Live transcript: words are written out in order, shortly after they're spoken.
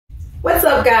What's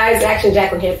up, guys? Action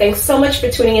Jacqueline here. Thanks so much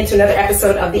for tuning in to another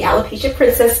episode of the Alopecia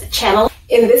Princess channel.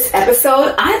 In this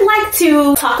episode, I'd like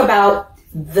to talk about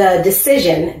the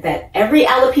decision that every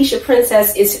alopecia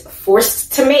princess is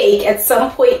forced to make at some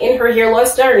point in her hair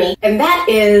loss journey, and that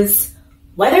is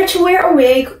whether to wear a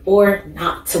wig or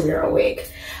not to wear a wig.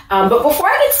 But before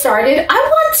I get started, I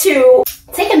want to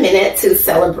take a minute to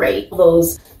celebrate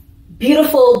those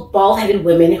beautiful bald-headed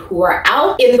women who are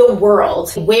out in the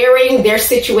world wearing their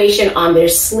situation on their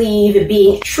sleeve,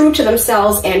 being true to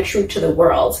themselves and true to the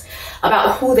world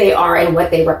about who they are and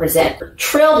what they represent.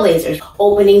 Trailblazers,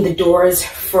 opening the doors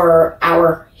for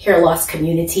our hair loss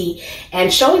community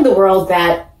and showing the world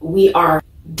that we are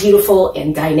beautiful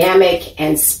and dynamic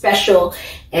and special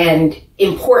and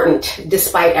important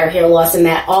despite our hair loss, and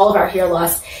that all of our hair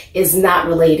loss is not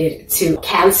related to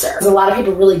cancer. A lot of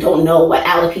people really don't know what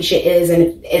alopecia is,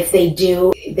 and if they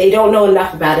do, they don't know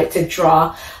enough about it to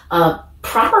draw a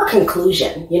proper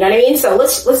conclusion. You know what I mean? So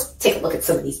let's take a look at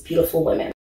some of these beautiful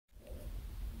women.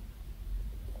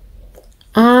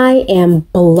 I am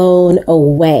blown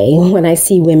away when I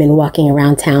see women walking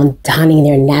around town donning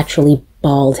their naturally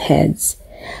bald heads.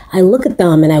 I look at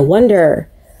them and I wonder,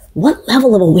 what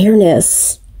level of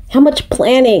awareness, how much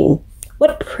planning,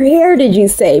 what prayer did you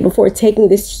say before taking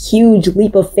this huge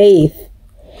leap of faith?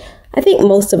 I think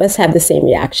most of us have the same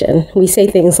reaction. We say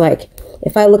things like,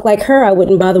 if I look like her, I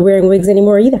wouldn't bother wearing wigs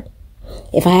anymore either.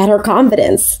 If I had her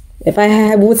confidence, if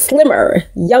I was slimmer,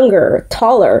 younger,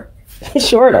 taller,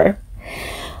 shorter.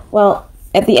 Well,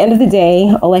 at the end of the day,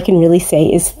 all I can really say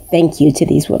is thank you to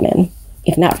these women.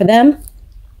 If not for them,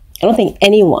 I don't think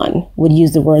anyone would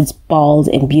use the words bald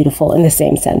and beautiful in the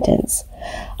same sentence.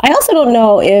 I also don't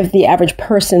know if the average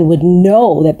person would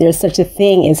know that there's such a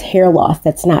thing as hair loss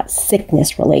that's not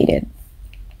sickness related.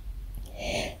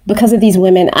 Because of these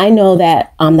women, I know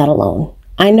that I'm not alone.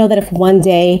 I know that if one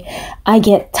day I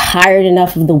get tired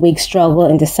enough of the wig struggle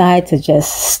and decide to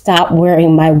just stop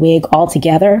wearing my wig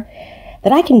altogether,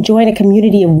 that I can join a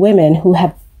community of women who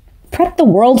have prepped the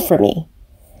world for me.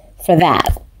 For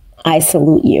that, I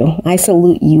salute you. I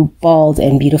salute you, bald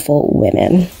and beautiful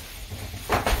women.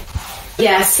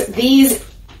 Yes, these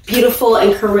beautiful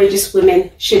and courageous women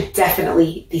should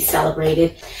definitely be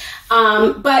celebrated.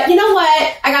 But you know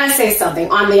what? I gotta say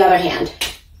something. On the other hand,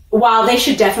 while they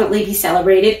should definitely be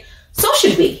celebrated, so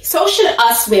should we. So should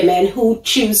us women who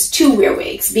choose to wear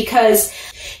wigs. Because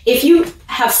if you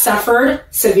have suffered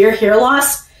severe hair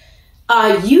loss,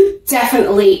 you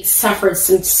definitely suffered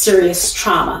some serious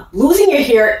trauma. Losing your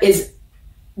hair is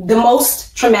the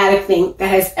most traumatic thing that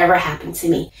has ever happened to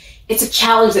me. It's a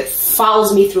challenge that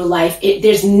follows me through life.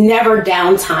 There's never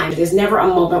downtime. There's never a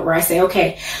moment where I say,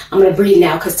 okay, I'm going to breathe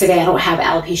now because today I don't have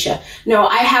alopecia. No,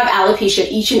 I have alopecia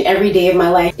each and every day of my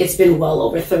life. It's been well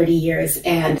over 30 years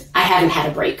and I haven't had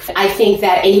a break. I think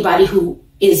that anybody who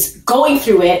is going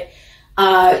through it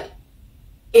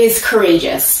is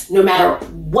courageous, no matter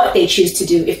what they choose to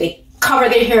do. If they cover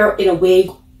their hair in a wig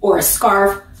or a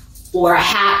scarf or a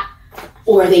hat,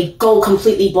 or they go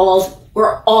completely bald,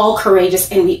 we're all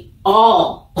courageous and we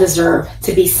all deserve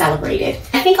to be celebrated.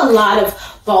 I think a lot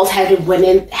of bald-headed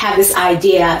women have this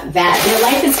idea that their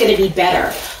life is going to be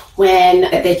better when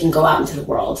they can go out into the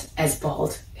world as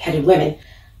bald-headed women.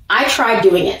 I tried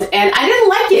doing it and I didn't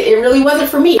like it. It really wasn't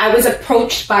for me. I was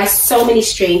approached by so many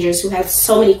strangers who had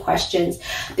so many questions.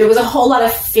 There was a whole lot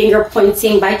of finger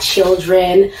pointing by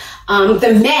children.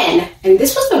 The men, and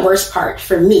this was the worst part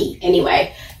for me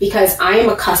anyway, because I am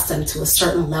accustomed to a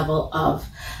certain level of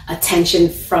attention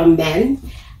from men.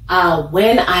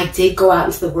 When I did go out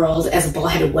into the world as a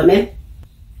bald-headed woman,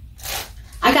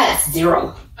 I got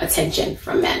zero attention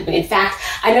from men. In fact,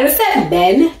 I noticed that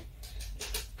men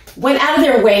went out of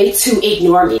their way to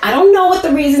ignore me. I don't know what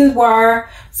the reasons were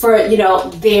for,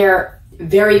 their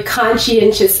very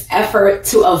conscientious effort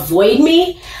to avoid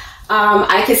me.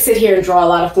 I could sit here and draw a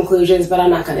lot of conclusions, but I'm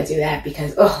not going to do that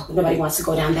because, nobody wants to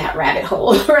go down that rabbit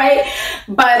hole, right?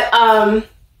 But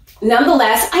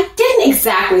nonetheless, I didn't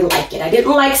exactly like it. I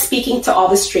didn't like speaking to all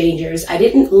the strangers. I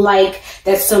didn't like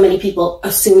that so many people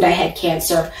assumed I had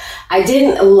cancer. I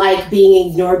didn't like being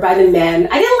ignored by the men.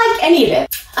 I didn't like any of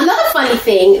it. Another funny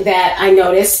thing that I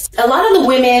noticed, a lot of the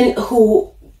women who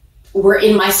were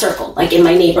in my circle, like in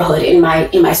my neighborhood, in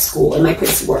my school, in my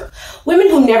place of work, women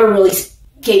who never really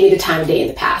gave me the time of day in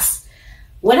the past.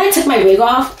 When I took my wig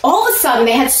off, all of a sudden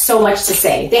they had so much to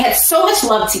say. They had so much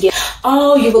love to give.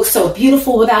 Oh, you look so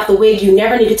beautiful without the wig. You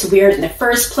never needed to wear it in the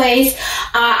first place.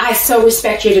 I so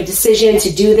respect your decision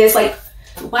to do this. Like,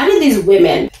 why did these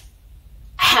women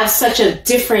have such a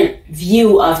different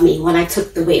view of me when I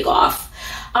took the wig off?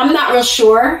 I'm not real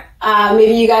sure.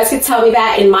 Maybe you guys could tell me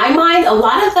that. In my mind, a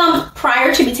lot of them,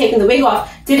 prior to me taking the wig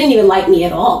off, didn't even like me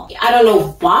at all. I don't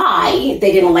know why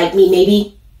they didn't like me.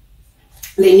 Maybe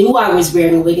they knew I was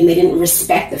wearing a wig and they didn't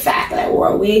respect the fact that I wore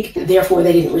a wig. Therefore,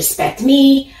 they didn't respect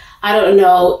me. I don't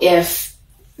know if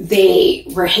they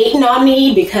were hating on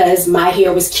me because my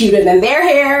hair was cuter than their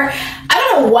hair. I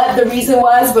don't know what the reason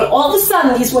was, but all of a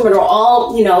sudden these women are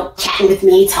all, you know, chatting with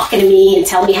me, talking to me and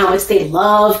telling me how much they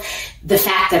love the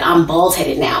fact that I'm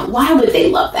bald-headed now. Why would they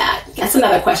love that? That's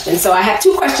another question. So I have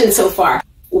 2 questions so far.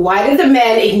 Why did the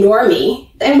men ignore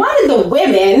me? And why did the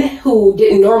women who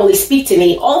didn't normally speak to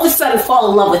me all of a sudden fall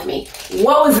in love with me?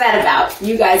 What was that about?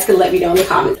 You guys can let me know in the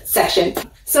comment section.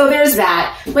 So there's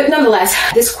that. But nonetheless,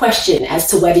 this question as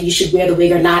to whether you should wear the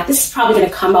wig or not, this is probably going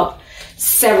to come up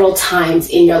several times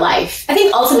in your life. I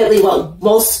think ultimately what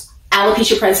most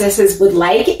alopecia princesses would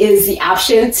like is the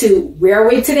option to wear a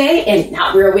wig today and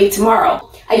not wear a wig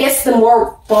tomorrow. I guess the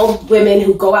more bald women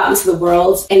who go out into the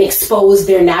world and expose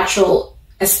their natural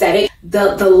aesthetic,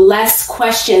 the less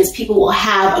questions people will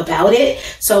have about it.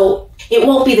 So it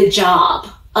won't be the job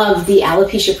of the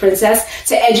alopecia princess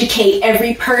to educate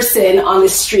every person on the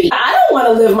street. I don't want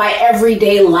to live my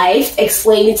everyday life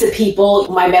explaining to people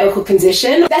my medical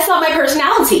condition. That's not my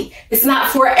personality. It's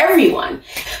not for everyone.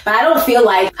 But I don't feel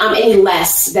like I'm any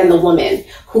less than the woman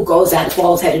who goes out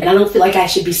bald-headed. I don't feel like I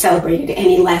should be celebrated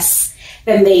any less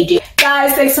than they do.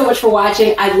 Guys, thanks so much for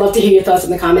watching. I'd love to hear your thoughts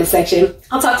in the comment section.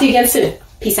 I'll talk to you again soon.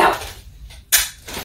 Peace out.